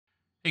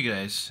Hey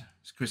guys,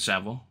 it's Chris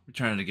Saville,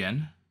 returning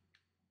again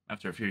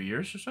after a few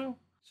years or so.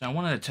 So I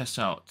wanted to test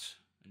out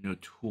a new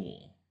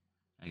tool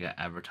I got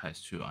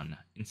advertised to on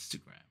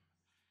Instagram.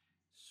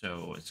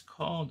 So it's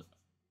called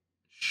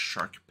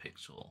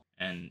SharkPixel,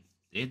 and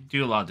they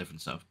do a lot of different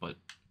stuff. But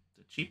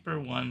the cheaper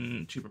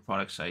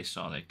products I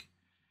saw, like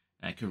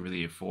I could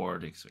really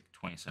afford, it's like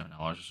 $27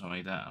 or something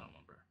like that. I don't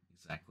remember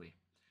exactly.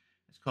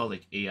 It's called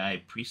like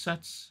AI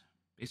presets,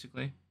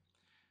 basically.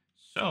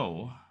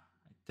 So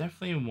I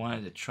definitely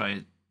wanted to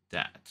try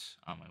that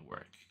on my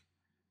work.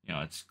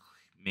 It's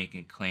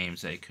making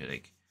claims that it could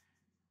like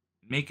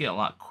make it a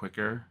lot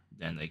quicker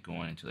than like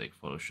going into like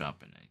Photoshop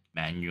and like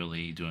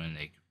manually doing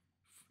like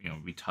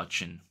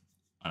retouching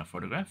on a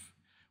photograph,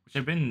 which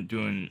I've been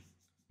doing,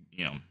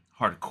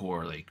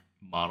 hardcore like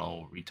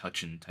model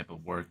retouching type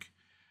of work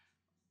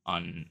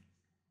on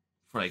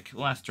for like the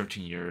last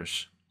 13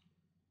 years.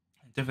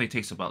 It definitely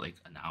takes about like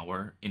an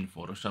hour in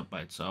Photoshop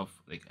by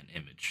itself, like an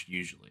image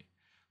usually.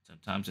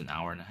 Sometimes an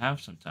hour and a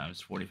half,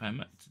 sometimes 45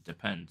 minutes. It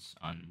depends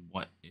on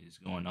what is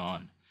going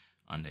on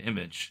the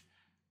image.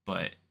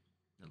 But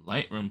the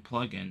Lightroom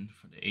plugin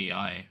for the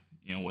AI,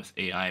 with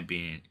AI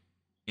being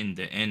in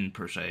the end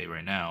per se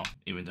right now,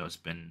 even though it's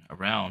been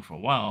around for a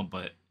while,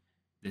 but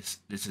this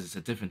is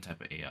a different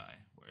type of AI,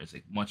 where it's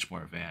like much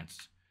more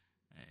advanced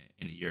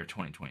in the year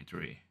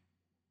 2023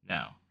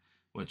 now,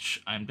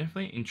 which I'm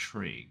definitely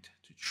intrigued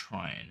to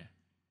try and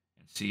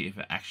see if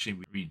it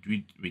actually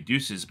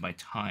reduces my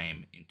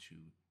time into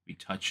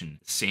retouching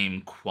the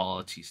same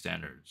quality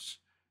standards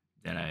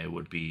than I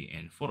would be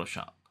in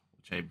Photoshop,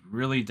 which I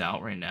really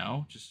doubt right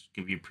now. Just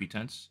give you a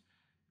pretense.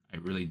 I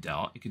really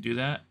doubt it could do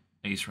that,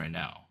 at least right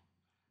now.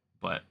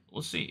 But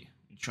we'll see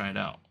and try it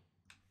out.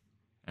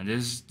 And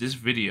this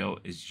video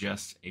is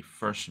just a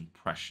first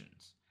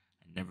impressions.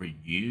 I never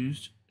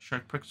used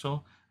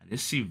SharkPixel. I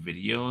just see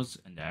videos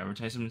and the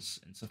advertisements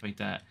and stuff like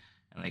that,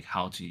 and like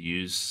how to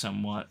use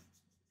somewhat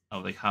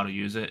of like how to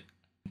use it.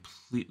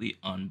 Completely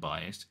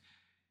unbiased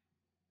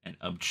and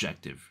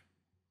objective,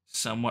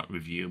 somewhat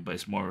review, but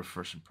it's more of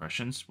first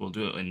impressions. We'll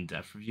do an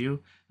in-depth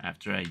review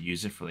after I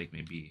use it for like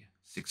maybe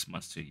 6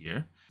 months to a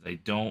year. I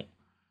don't.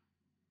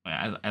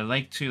 I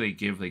like to like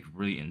give like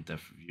really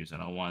in-depth reviews. I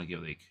don't want to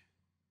give like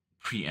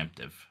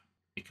preemptive,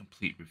 a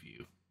complete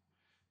review.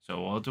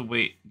 So I'll have to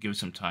wait, give it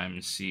some time,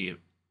 and see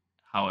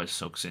how it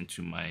soaks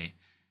into my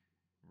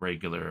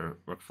regular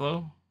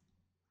workflow.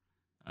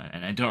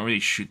 And I don't really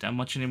shoot that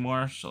much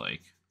anymore, so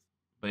like,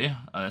 but yeah,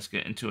 let's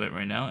get into it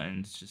right now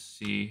and just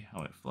see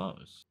how it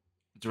flows.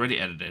 It's already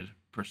edited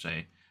per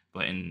se,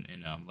 but in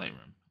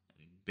Lightroom,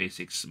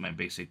 basics, my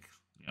basic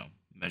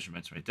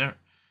measurements right there.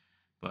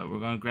 But we're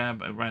gonna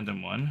grab a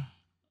random one,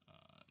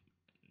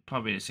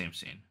 probably the same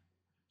scene.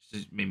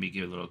 Just maybe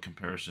give a little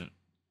comparison,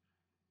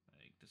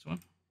 like this one.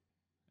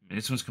 I mean,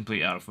 this one's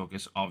completely out of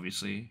focus,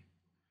 obviously.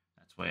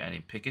 That's why I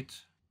didn't pick it.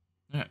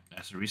 Alright,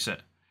 that's a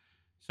reset.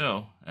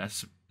 So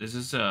this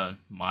is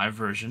my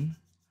version.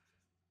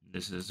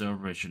 This is the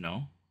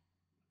original,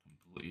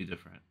 completely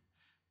different.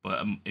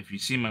 But if you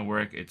see my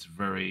work, it's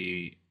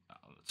very.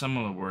 Some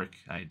of the work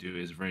I do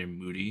is very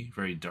moody,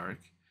 very dark,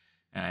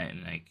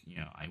 and like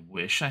I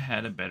wish I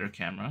had a better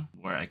camera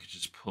where I could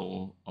just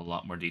pull a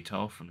lot more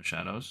detail from the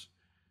shadows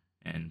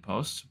and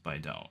post, but I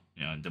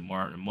don't. The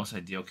most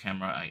ideal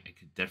camera I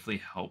could definitely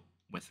help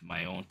with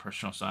my own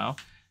personal style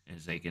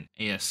is like an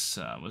AS,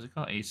 what's it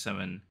called,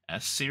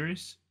 A7S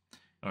series,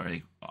 or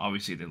like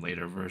obviously the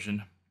later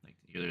version, like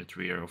either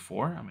 3 or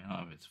 4. I mean, I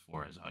don't know if it's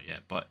 4 is out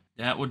yet, but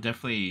that would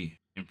definitely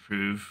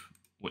improve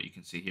what you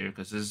can see here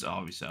because this is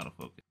obviously out of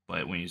focus.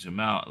 But when you zoom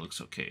out, it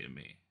looks okay to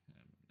me.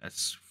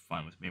 That's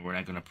fine with me. We're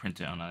not gonna print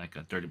it on like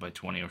a 30 by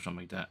 20 or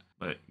something like that.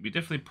 But we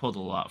definitely pulled a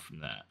lot from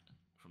that,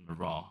 from the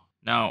raw.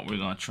 Now we're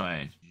gonna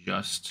try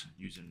just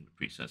using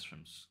the presets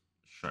from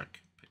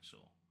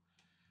SharkPixel.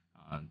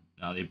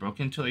 Now they broke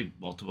into like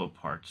multiple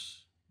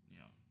parts,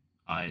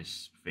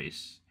 eyes,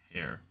 face,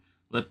 hair,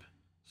 lip,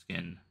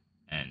 skin,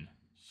 and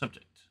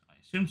subject. I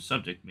assume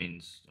subject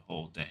means the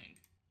whole thing.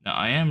 Now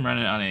I am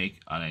running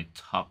on a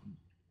top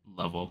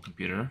level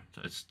computer,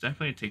 so it's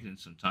definitely taking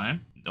some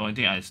time. The only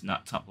thing that's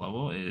not top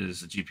level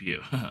is the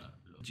GPU.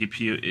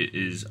 GPU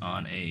is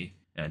on a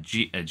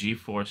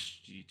GeForce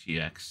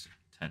GTX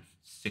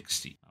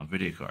 1060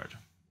 video card,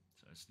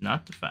 so it's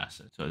not the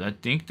fastest. So I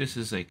think this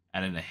is like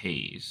adding a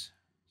haze.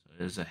 So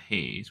there's a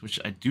haze, which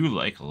I do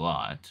like a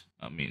lot.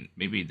 I mean,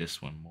 maybe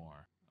this one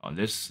more. Oh,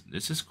 this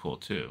is cool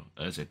too.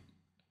 There's a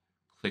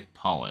click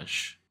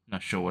polish.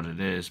 Not sure what it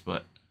is,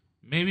 but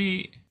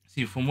maybe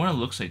see from what it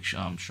looks like.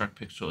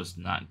 SharkPixel is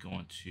not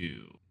going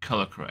to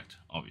color correct,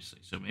 obviously.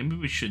 So maybe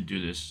we should do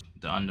this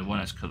on the one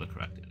that's color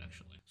corrected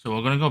actually. So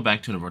we're gonna go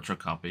back to the virtual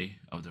copy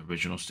of the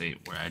original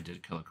state where I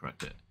did color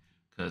correct it,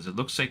 because it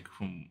looks like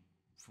from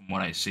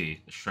what I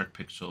see, the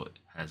SharkPixel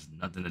has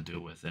nothing to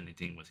do with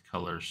anything with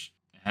colors.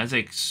 It has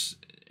like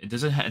it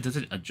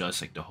doesn't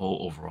adjust like the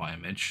whole overall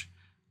image,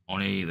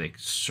 only like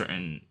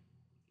certain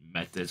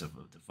methods of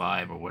the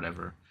vibe or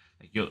whatever.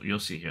 Like you'll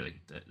see here, like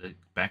the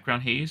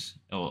background haze,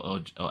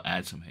 it'll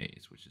add some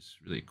haze, which is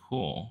really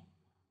cool.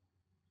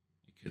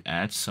 could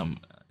add some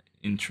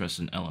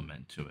interesting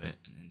element to it,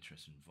 an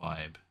interesting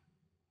vibe.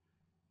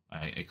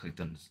 I clicked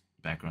on this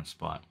background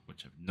spot,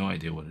 which I have no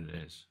idea what it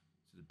is.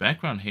 So the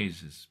background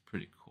haze is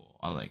pretty cool.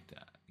 I like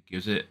that. It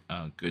gives it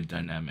a good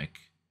dynamic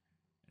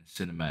and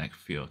cinematic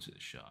feel to the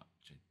shot,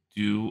 which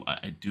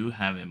I do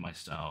have in my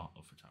style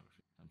of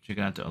photography. I'm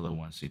checking out the other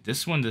one. See,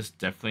 this one, this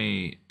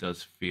definitely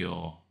does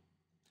feel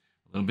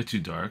a little bit too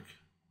dark,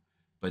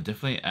 but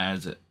definitely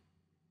adds an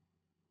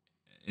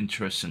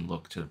interesting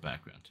look to the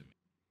background to me.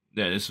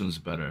 Yeah, this one's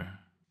better.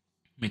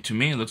 I mean, to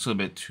me, it looks a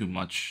little bit too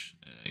much,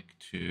 like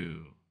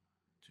too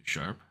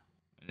sharp.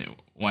 And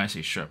when I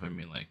say sharp, I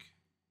mean like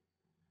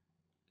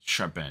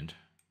sharp end.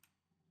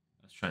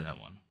 Let's try that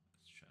one.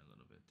 Let's try a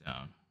little bit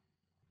down.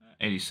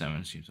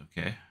 87 seems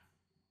okay.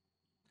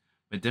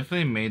 But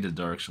definitely made the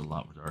darks a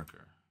lot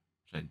darker.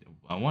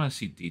 I want to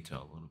see detail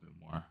a little bit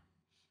more.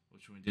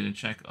 Which we didn't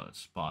check. Oh, it's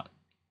spot.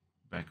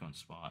 Background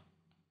spot.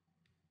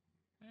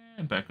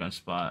 And background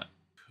spot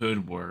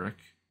could work.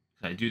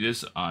 I do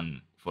this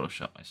on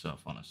Photoshop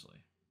myself, honestly.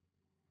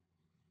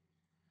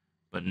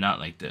 But not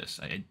like this.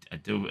 I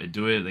do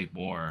it like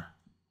more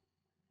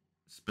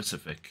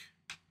specific,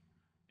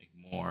 like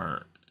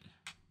more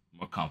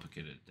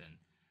complicated than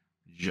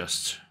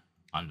just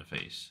on the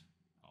face,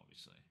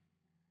 obviously.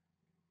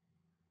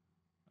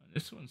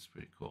 This one's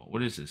pretty cool.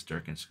 What is this?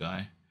 Darkened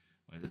sky?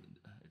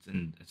 It's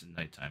in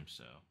nighttime,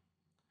 so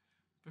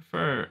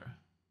prefer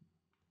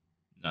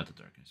not the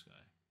darkened sky.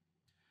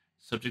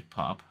 Subject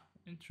pop,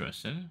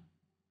 interesting.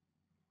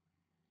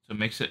 So it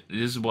makes it.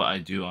 This is what I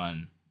do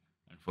on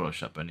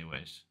Photoshop,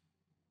 anyways.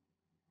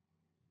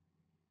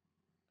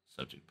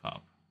 Subject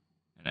pop,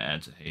 and it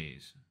adds a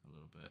haze a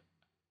little bit.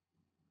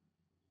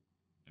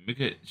 And we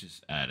could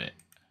just add it,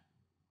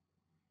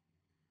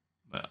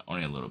 but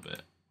only a little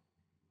bit.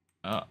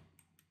 Oh,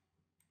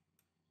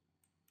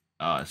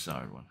 it's a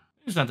hard one.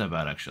 It's not that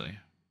bad actually.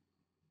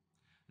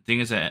 The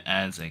thing is that it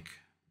adds like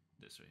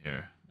this right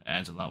here. It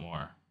adds a lot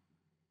more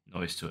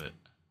noise to it.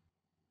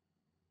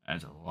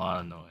 Adds a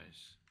lot of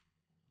noise.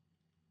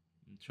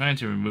 I'm trying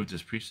to remove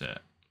this preset.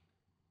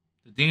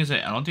 The thing is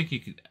that I don't think you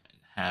could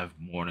have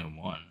more than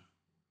one.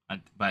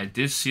 But I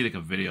did see like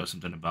a video or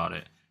something about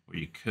it where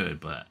you could,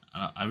 but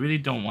I really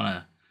don't want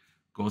to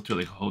go through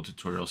like a whole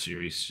tutorial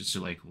series just to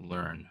like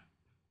learn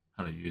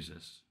how to use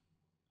this.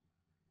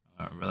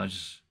 I'd rather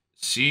just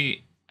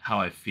see how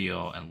I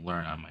feel and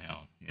learn on my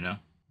own, you know?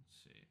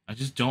 Let's see. I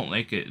just don't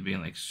like it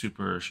being like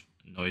super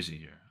noisy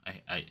here.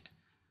 I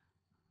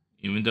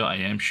even though I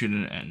am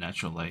shooting at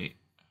natural light,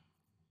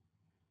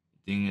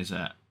 the thing is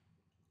that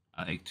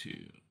I like to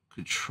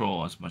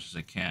control as much as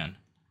I can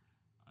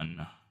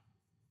on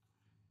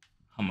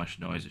how much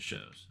noise it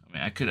shows. I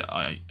mean, I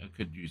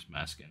could use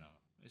masking.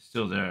 It's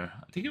still there.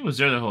 I think it was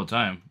there the whole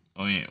time.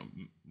 Oh yeah,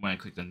 when I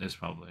clicked on this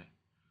probably.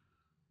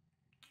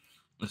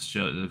 Let's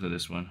show. Look at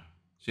this one.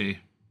 See,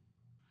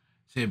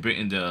 bring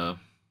in the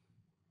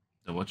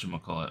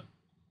whatchamacallit.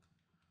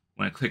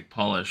 When I click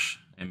polish,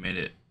 it made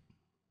it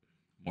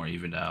more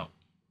evened out.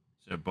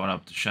 So it brought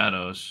up the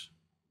shadows.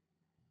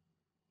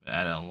 It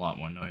added a lot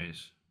more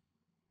noise.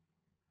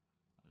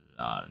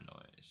 A lot of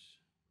noise.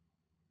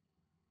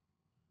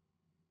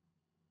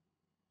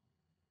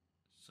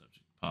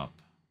 Subject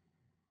pop.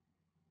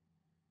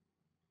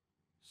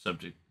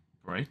 Subject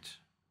bright.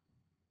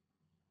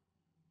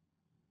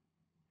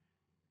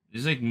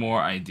 This is like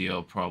more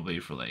ideal probably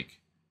for like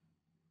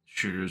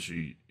shooters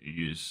who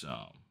use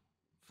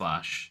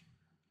flash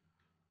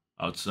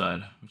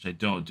outside, which I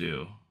don't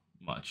do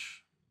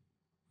much.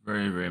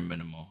 Very, very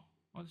minimal.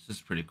 Oh, this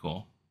is pretty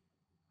cool.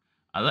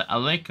 I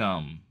like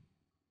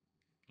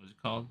what's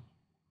it called?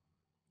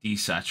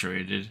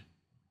 Desaturated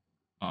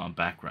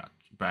backgrounds.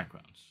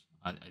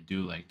 I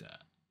do like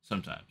that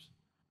sometimes.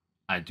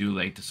 I do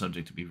like the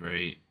subject to be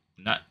very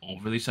not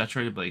overly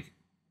saturated, but like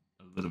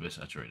a little bit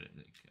saturated,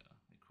 like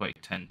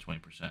quite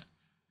 10-20%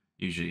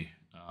 usually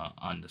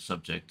on the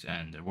subject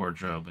and the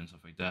wardrobe and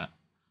stuff like that.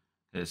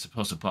 It's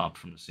supposed to pop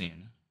from the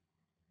scene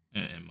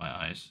in my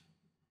eyes.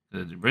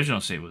 The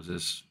original state was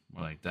this,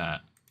 more like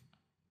that.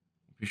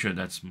 I'm pretty sure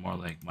that's more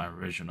like my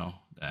original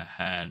that I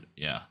had.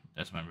 Yeah,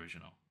 that's my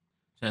original.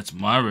 So that's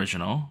my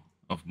original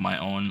of my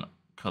own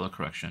color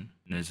correction.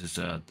 And this is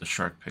the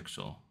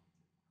SharkPixel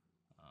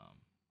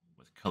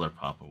with color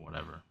pop or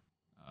whatever.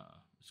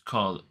 It's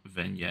called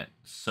Vignette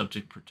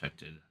Subject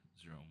Protected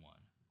 01.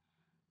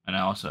 And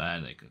I also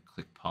add like a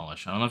click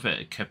polish. I don't know if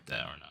it kept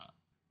that or not.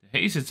 The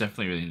haze is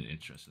definitely really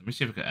interesting. Let me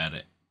see if I can add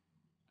it.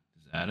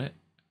 Does it add it?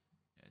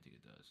 Yeah, I think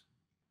it does.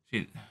 See,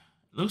 it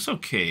looks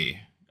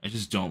okay. I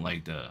just don't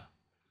like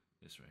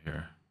this right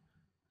here,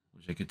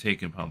 which I could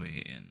take and probably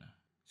in.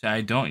 See,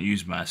 I don't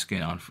use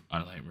masking on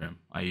Lightroom.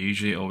 I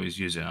usually always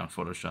use it on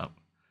Photoshop.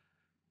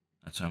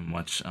 That's how I'm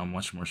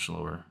much more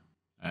slower.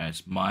 Alright,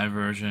 it's my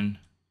version,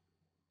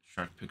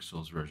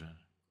 SharkPixel's version.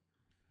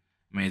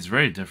 I mean, it's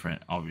very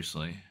different,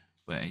 obviously,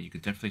 but you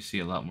could definitely see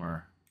a lot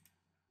more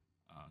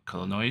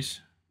color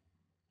noise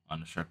on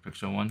the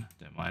SharkPixel one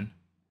than mine.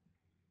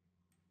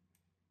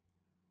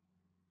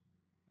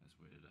 Let's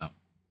wait it up.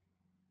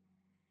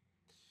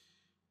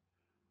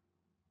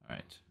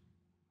 right.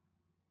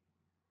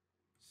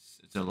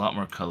 It's a lot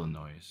more color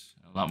noise,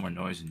 a lot more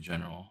noise in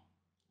general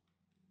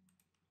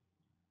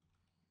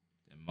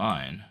than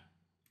mine.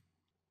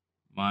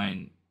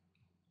 Mine,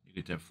 you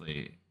could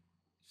definitely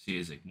see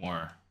is like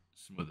more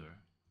smoother.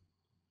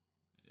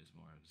 It's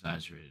more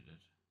exaggerated.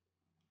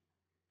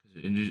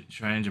 Because you're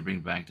trying to bring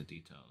back the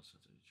details. That's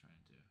what you're trying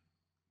to do.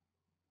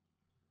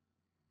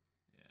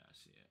 Yeah, I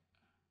see it.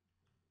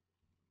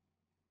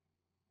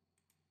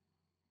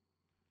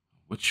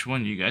 Which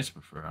one do you guys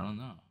prefer? I don't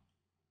know.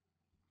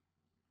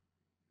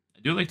 I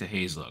do like the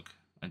haze look.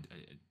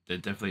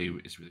 That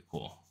definitely is really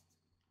cool.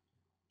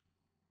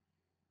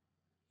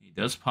 He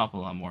does pop a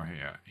lot more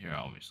here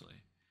obviously.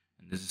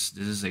 And this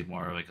is like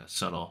more like a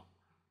subtle,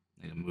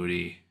 like a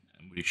moody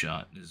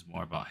shot. This is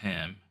more about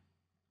him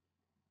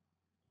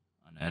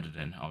on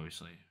editing,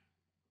 obviously.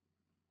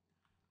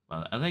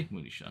 But I like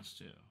moody shots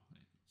too.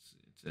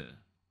 Like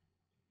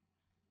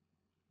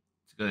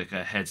it's got like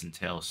a heads and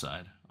tails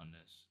side on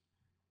this.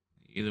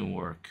 Either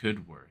or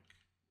could work.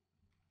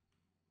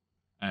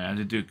 And I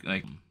did do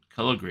like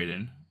color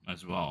grading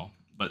as well.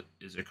 But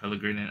is there color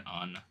grading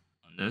on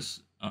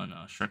this on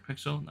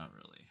SharkPixel? Not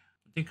really.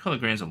 I think color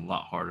grading is a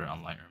lot harder on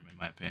Lightroom in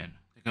my opinion.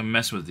 I can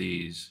mess with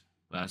these,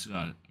 but that's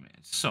gonna. I mean,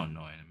 it's so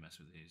annoying to mess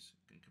with these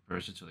in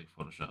comparison to like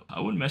Photoshop. I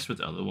would mess with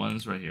the other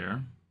ones right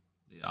here.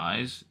 The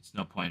eyes, it's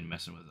no point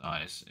messing with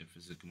eyes if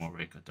it's like more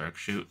like a dark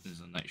shoot. This is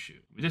a night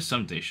shoot. We did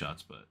some day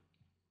shots, but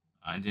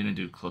I didn't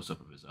do close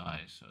up of his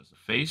eyes. So as a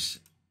face,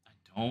 I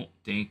don't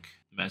think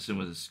messing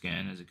with his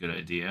skin is a good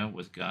idea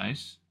with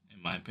guys,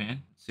 in my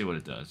opinion. Let's see what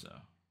it does though.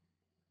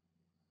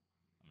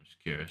 I'm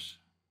just curious.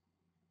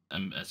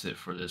 And that's it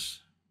for this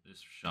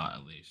shot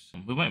at least.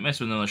 We might mess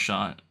with another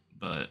shot,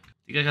 but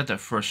I think I got the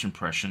first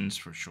impressions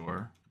for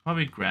sure.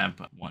 Probably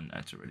grab one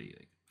that's already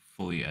like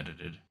fully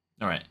edited.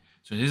 All right,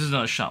 so this is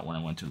another shot when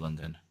I went to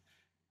London,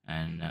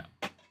 and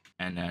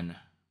then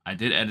I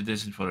did edit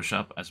this in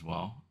Photoshop as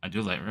well. I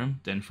do Lightroom,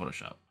 then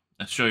Photoshop.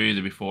 I'll show you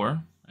the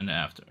before and the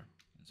after.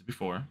 It's the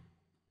before.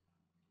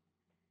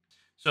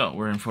 So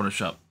we're in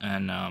Photoshop,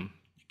 and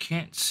you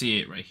can't see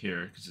it right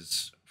here because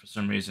it's for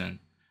some reason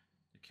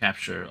the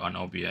capture on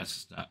OBS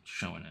is not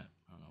showing it.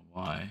 I don't know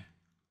why.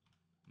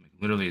 I'm like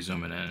literally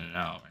zooming in and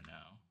out right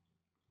now.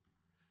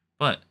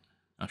 But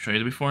I'll show you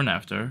the before and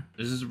after.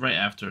 This is right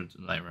after the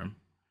Lightroom.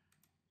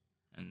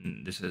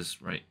 And this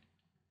is right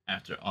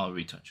after all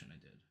retouching I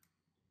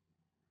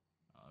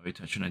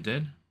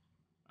did.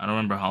 I don't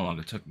remember how long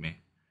it took me.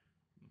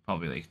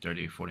 Probably like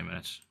 30, 40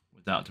 minutes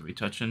without the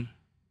retouching.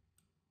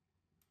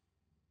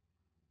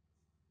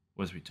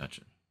 With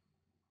retouching.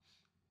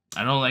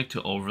 I don't like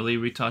to overly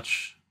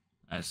retouch,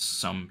 as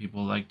some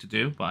people like to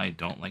do, but I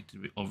don't like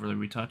to overly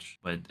retouch.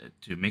 But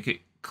to make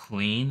it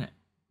clean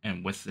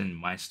and within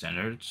my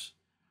standards,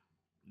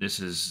 this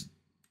is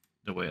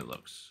the way it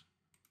looks.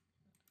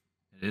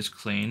 It is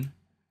clean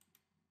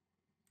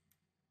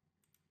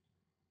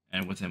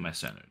and within my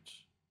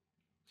standards.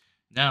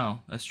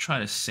 Now, let's try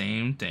the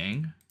same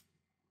thing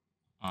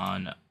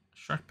on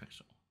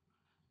SharkPixel.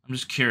 I'm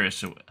just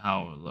curious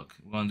how it will look.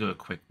 We're going to do a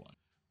quick one.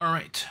 All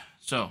right,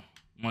 so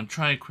I'm going to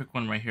try a quick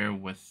one right here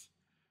with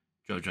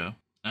JoJo.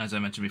 As I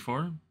mentioned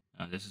before,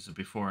 this is a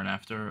before and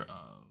after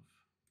of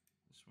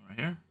this one right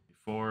here.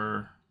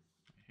 Before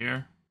right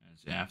here, and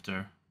it's the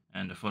after,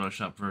 and the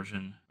Photoshop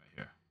version right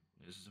here.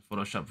 This is a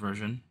Photoshop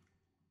version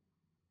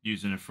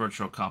using a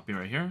virtual copy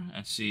right here,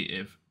 and see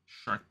if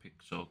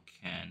SharkPixel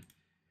can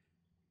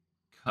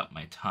cut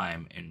my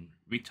time in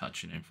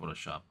retouching in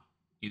Photoshop,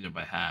 either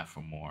by half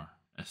or more.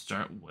 Let's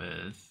start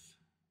with,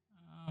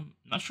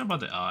 not sure about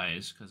the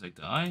eyes, because like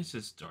the eyes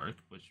is dark,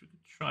 but we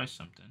could try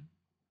something.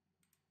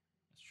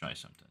 Let's try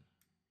something.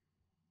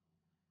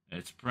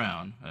 It's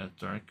brown,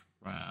 dark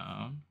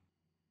brown.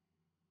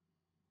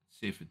 Let's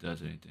see if it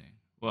does anything.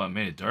 Well, it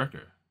made it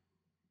darker.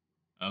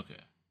 Okay,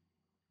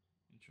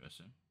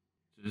 interesting.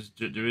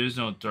 So there is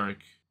no dark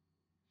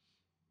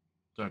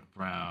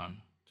brown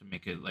to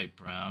make it light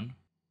brown.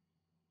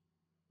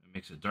 It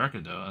makes it darker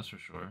though, that's for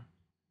sure.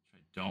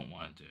 Which I don't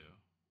want to do.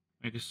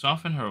 We can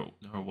soften her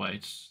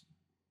whites.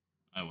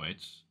 Eye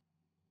whites.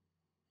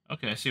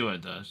 Okay, I see what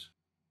it does.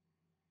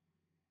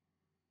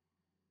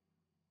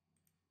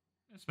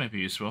 This might be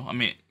useful. I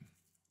mean,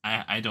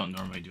 I don't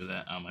normally do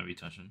that on my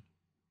retouching.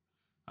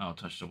 I don't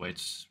touch the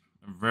whites.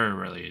 Very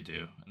rarely I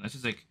do. Unless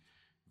it's like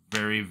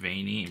very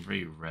veiny and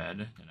very red,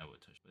 then I would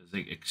touch. But it's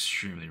like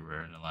extremely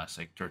rare in the last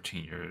like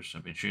 13 years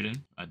I've been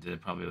shooting. I did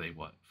it probably like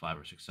what, 5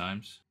 or 6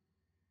 times.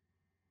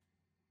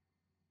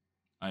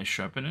 Eye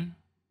sharpening.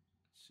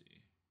 Let's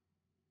see.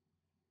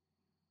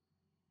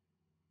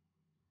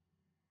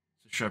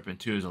 So sharpen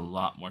 2 is a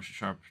lot more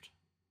sharpened.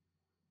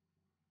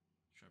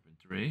 Sharpen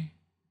 3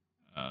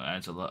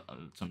 adds a lot,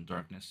 some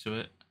darkness to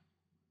it.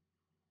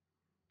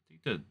 I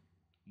think the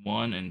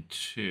 1 and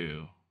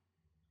 2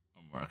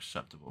 are more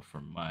acceptable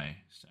for my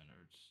standards.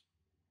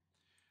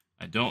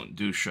 I don't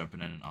do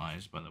sharpening in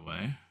eyes, by the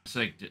way. It's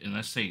like,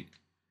 unless it's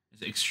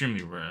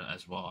extremely rare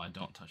as well. I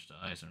don't touch the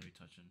eyes on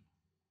retouching.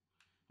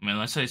 I mean,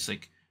 unless it's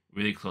like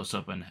really close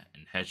up in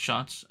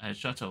headshots. I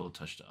will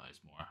touch the eyes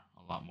more,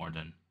 a lot more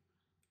than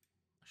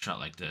a shot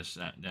like this.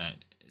 That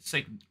it's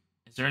like,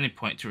 is there any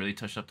point to really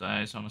touch up the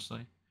eyes?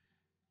 Honestly,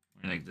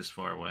 we're like this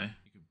far away.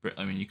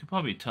 I mean, you could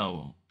probably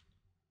tell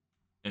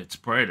it's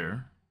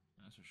brighter.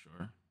 That's for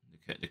sure.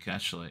 The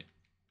catchlight.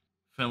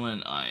 Fill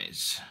in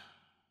eyes.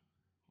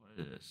 What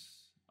is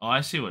this? Oh,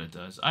 I see what it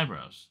does.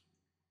 Eyebrows.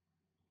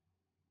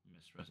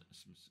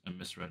 I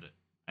misread it.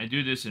 I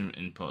do this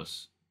in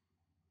post,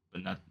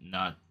 but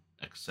not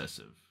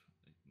excessive,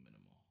 like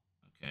minimal.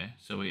 Okay,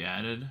 so we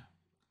added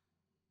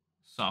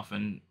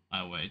soften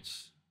eye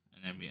whites,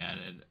 and then we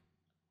added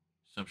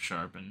sub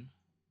sharpen,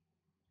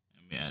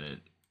 and we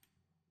added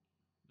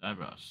the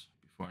eyebrows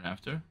before and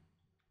after.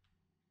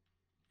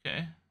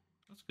 Okay,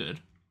 that's good.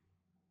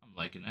 I'm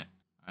liking it.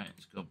 All right,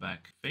 let's go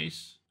back.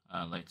 Face,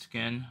 light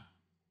skin,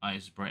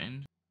 eyes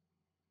brightened.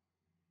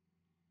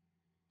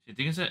 See, the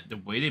thing is that the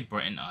way they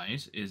brighten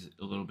eyes is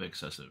a little bit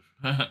excessive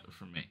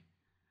for me.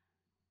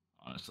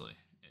 Honestly,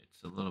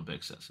 it's a little bit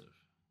excessive.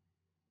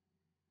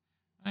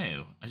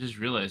 Oh, I just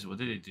realized, what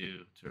did they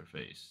do to her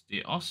face?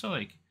 They also,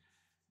 like,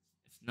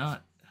 it's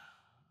not.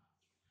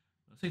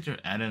 I think they're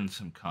adding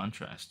some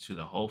contrast to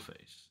the whole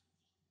face,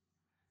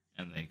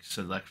 and like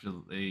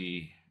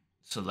selectively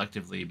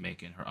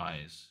making her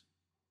eyes,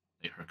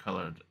 like her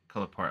color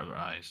part of her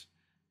eyes,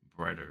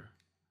 brighter,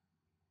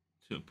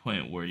 to a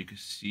point where you could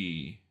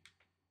see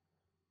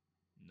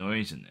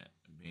noise in it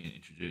being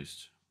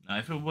introduced. Now,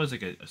 if it was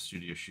like a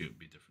studio shoot, it'd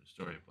be a different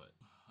story. But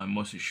I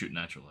mostly shoot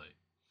natural light.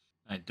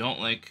 I don't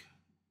like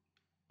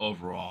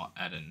overall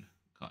adding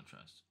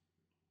contrast.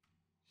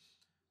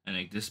 And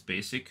like this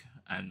basic,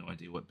 I have no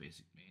idea what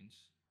basic means.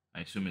 I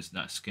assume it's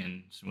not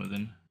skin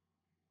smoothing.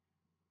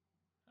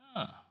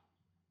 Ah.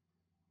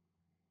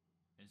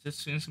 Is this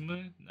skin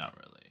smoothing? Not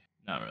really.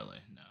 Not really,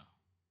 no.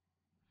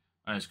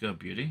 Alright, let's go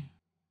beauty.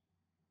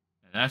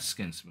 And that's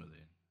skin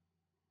smoothing.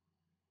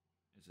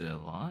 Is it a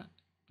lot?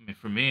 I mean,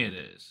 for me it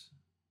is.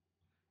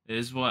 It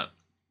is what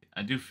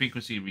I do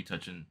frequency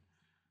retouching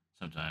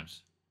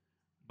sometimes.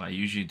 But I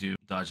usually do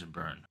dodge and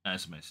burn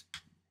as my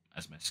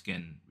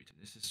skin.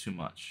 This is too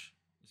much.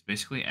 It's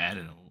basically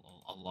adding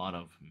a lot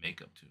of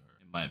makeup to her,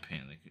 in my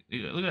opinion. Like,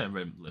 look at that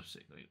red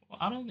lipstick. Like, well,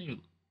 I don't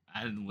think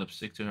added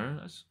lipstick to her.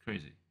 That's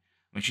crazy.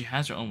 I mean, she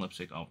has her own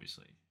lipstick,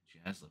 obviously. She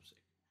has lipstick,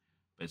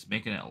 but it's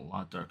making it a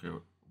lot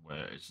darker,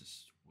 where it's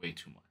just way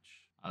too much.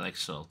 I like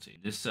salty.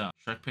 This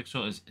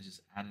SharkPixel is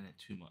just adding it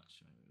too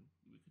much. I mean,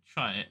 we could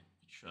try it.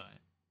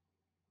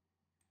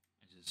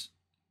 And just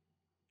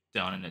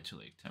downing it to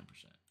like 10%.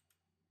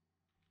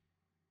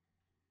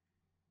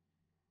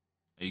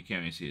 You can't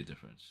really see the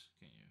difference,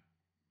 can you?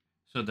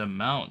 So the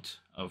amount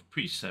of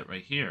preset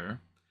right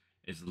here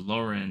is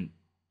lowering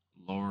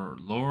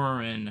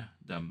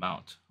the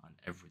amount on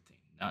everything,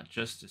 not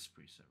just this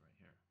preset right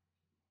here.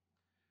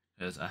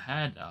 Because I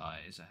had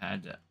eyes, I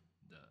had the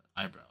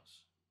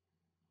eyebrows.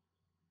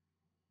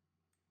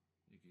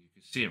 You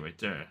can see it right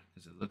there,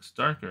 because it looks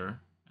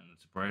darker and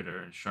it's brighter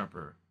and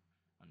sharper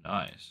on the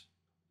eyes.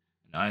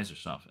 And the eyes are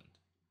softened.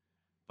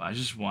 But I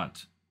just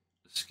want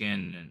the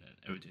skin and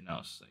everything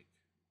else, like,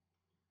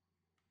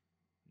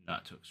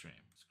 not too extreme.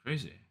 It's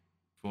crazy.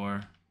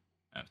 Before,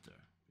 after.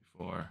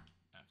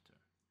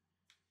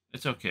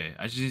 It's okay.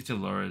 I just need to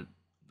lower the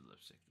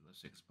lipstick. The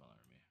lipstick is bothering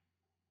me.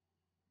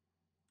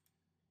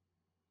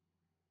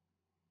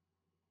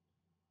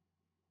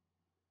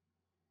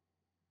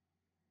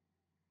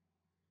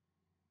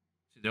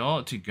 See, they're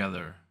all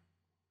together.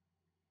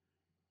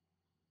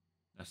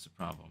 That's the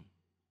problem.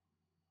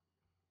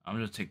 I'm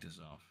gonna take this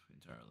off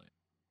entirely.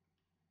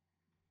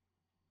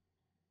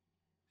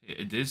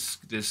 It is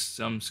this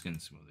some skin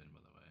smoothing, by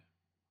the way.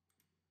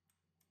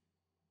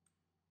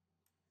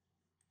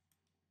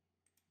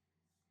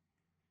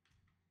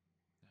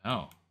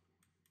 Oh.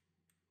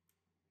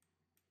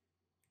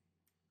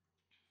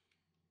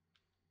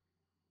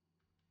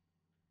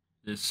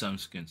 There's some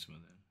skin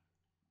smoothing.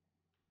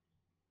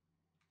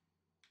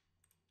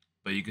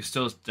 But you can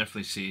still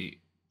definitely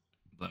see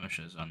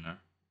blemishes on there.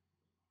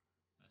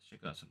 Let's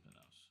check out something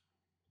else.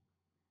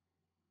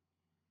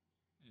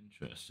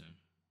 Interesting.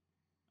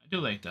 I do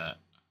like that.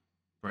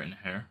 Brighten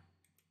hair.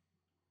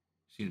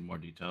 See more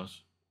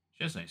details.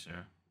 She has nice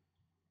hair.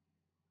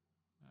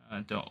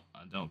 I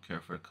don't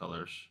care for the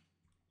colors.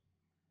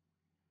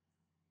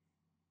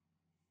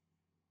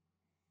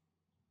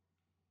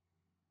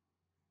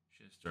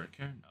 She has dark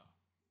hair? No.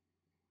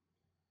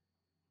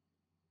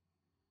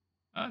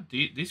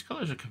 These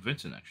colors are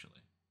convincing,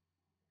 actually.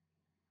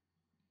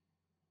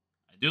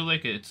 I do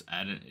like it's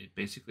added. It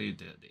basically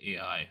the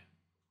AI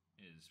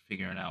is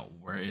figuring out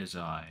where is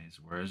the eyes,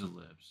 where is the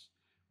lips,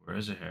 where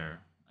is the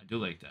hair. I do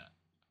like that.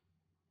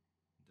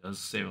 It does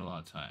save a lot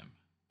of time.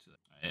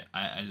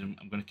 I'm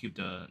gonna keep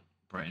the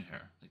brighten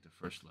hair, like the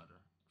first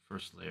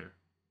layer.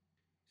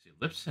 See,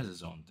 lips has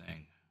its own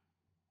thing.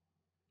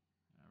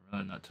 I'd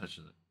rather not touch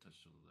the lips,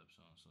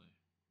 honestly.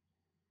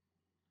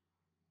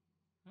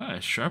 I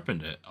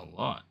sharpened it a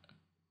lot.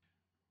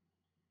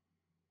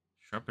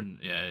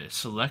 Yeah,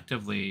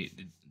 selectively,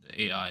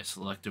 the AI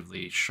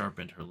selectively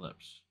sharpened her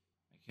lips.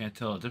 I can't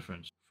tell a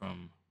difference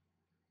from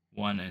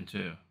 1 and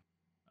 2.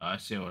 Oh, I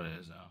see what it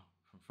is now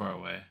from far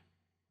away.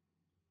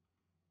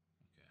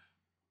 Okay,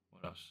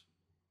 what else?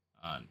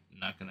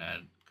 Not gonna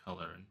add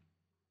color.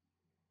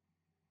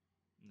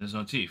 There's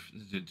no teeth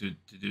to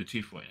do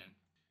teeth whitening.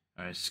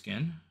 All right,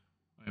 skin.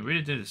 I mean, we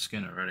already did the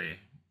skin already.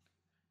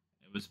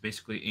 It was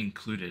basically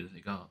included,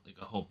 like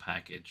a whole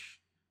package.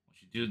 Once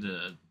you do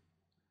the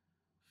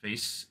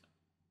face,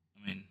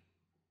 I mean,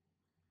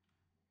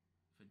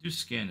 if I do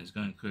skin, it's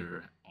gonna include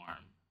her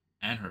arm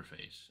and her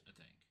face. I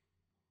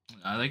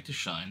think. I like the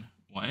shine.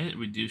 Why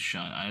reduce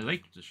shine? I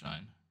like the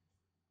shine.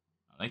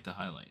 I like the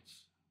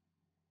highlights,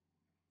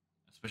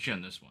 especially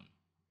on this one.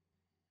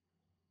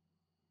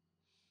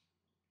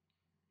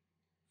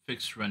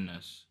 Fixed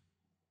redness.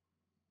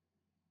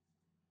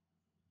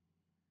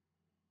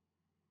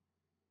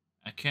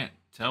 I can't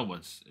tell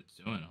what's it's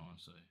doing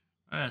honestly.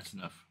 Alright, that's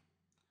enough.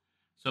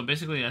 So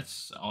basically,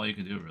 that's all you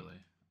can do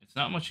really. It's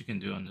not much you can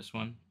do on this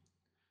one.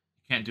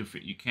 You can't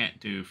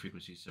do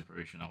frequency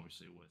separation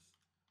obviously with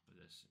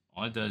this.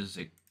 All it does is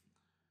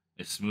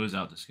it smooths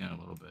out the skin a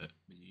little bit,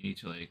 but you need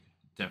to like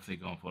definitely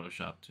go in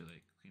Photoshop to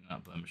like clean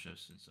out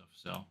blemishes and stuff.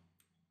 So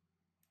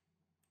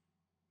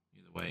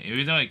either way,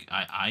 even though like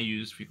I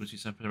use frequency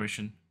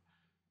separation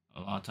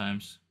a lot of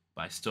times,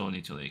 but I still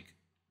need to like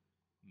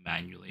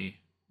manually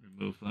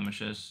remove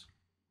blemishes.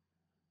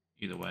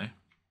 Either way,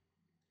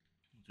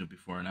 do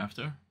before and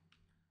after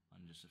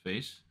on just the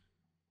face.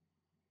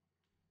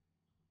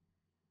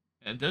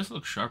 It does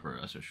look sharper,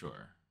 that's for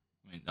sure.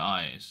 I mean, the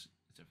eyes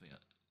is definitely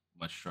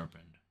much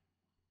sharpened.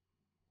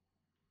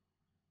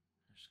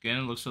 Her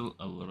skin looks a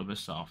little bit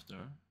softer,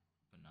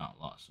 but not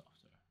a lot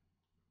softer.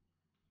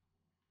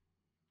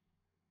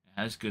 It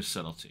has good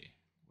subtlety,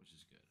 which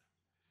is good.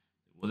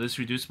 Will this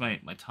reduce my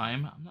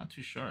time? I'm not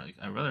too sure. Like,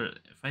 I rather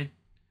if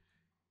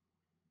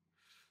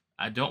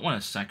I don't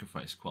want to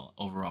sacrifice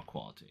overall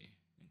quality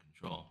and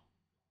control.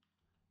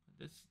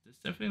 This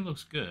definitely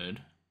looks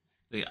good.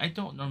 Like I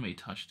don't normally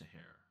touch the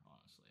hair,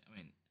 honestly. I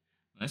mean,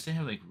 unless they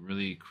have like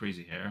really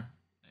crazy hair,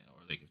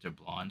 or like if they're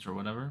blondes or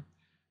whatever,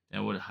 then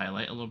I would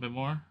highlight a little bit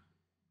more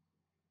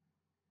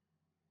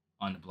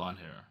on the blonde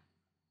hair.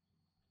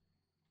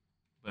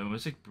 But if it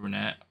was like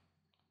brunette,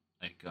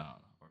 like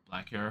or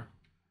black hair,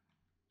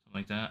 something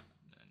like that,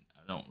 then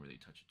I don't really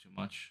touch it too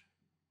much.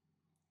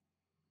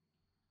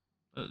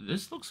 But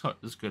this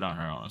good on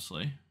her,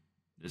 honestly.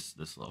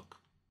 This look.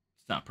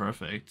 It's not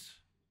perfect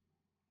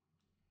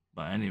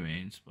by any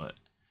means, but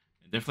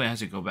it definitely has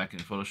to go back in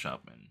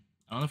Photoshop. And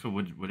I don't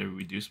know if would it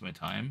reduce my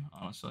time.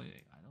 Honestly,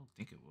 I don't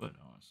think it would.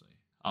 Honestly,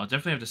 I'll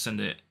definitely have to send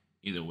it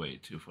either way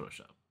to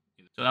Photoshop.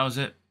 So that was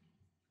it.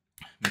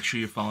 Make sure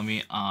you follow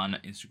me on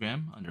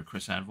Instagram under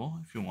Chris Anvil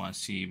if you want to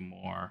see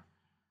more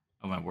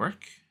of my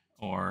work,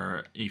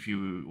 or if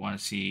you want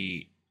to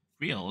see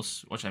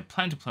reels, which I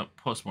plan to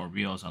post more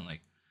reels on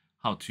like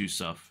how-to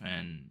stuff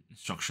and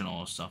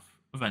instructional stuff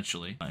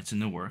eventually. It's in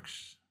the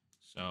works,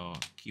 so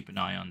keep an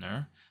eye on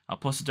there. I'll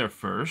post it there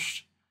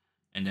first,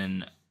 and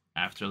then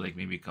after like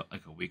maybe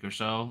like a week or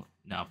so,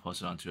 now I'll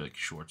post it onto like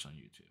shorts on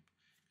YouTube.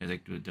 Because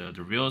like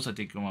the reels, I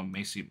think I want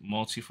to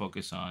mostly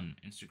focus on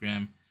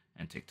Instagram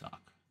and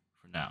TikTok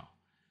for now,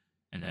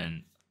 and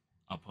then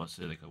I'll post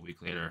it like a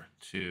week later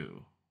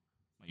to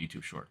my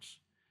YouTube shorts.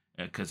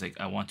 Because like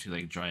I want to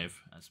like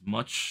drive as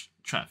much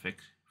traffic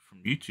from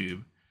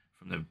YouTube,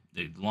 from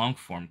the long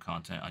form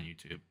content on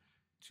YouTube,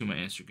 to my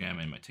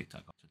Instagram and my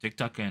TikTok. So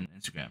TikTok and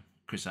Instagram,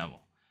 Chris Anvil.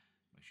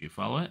 Make sure you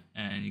follow it,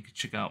 and you can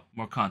check out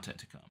more content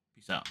to come.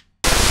 Peace out.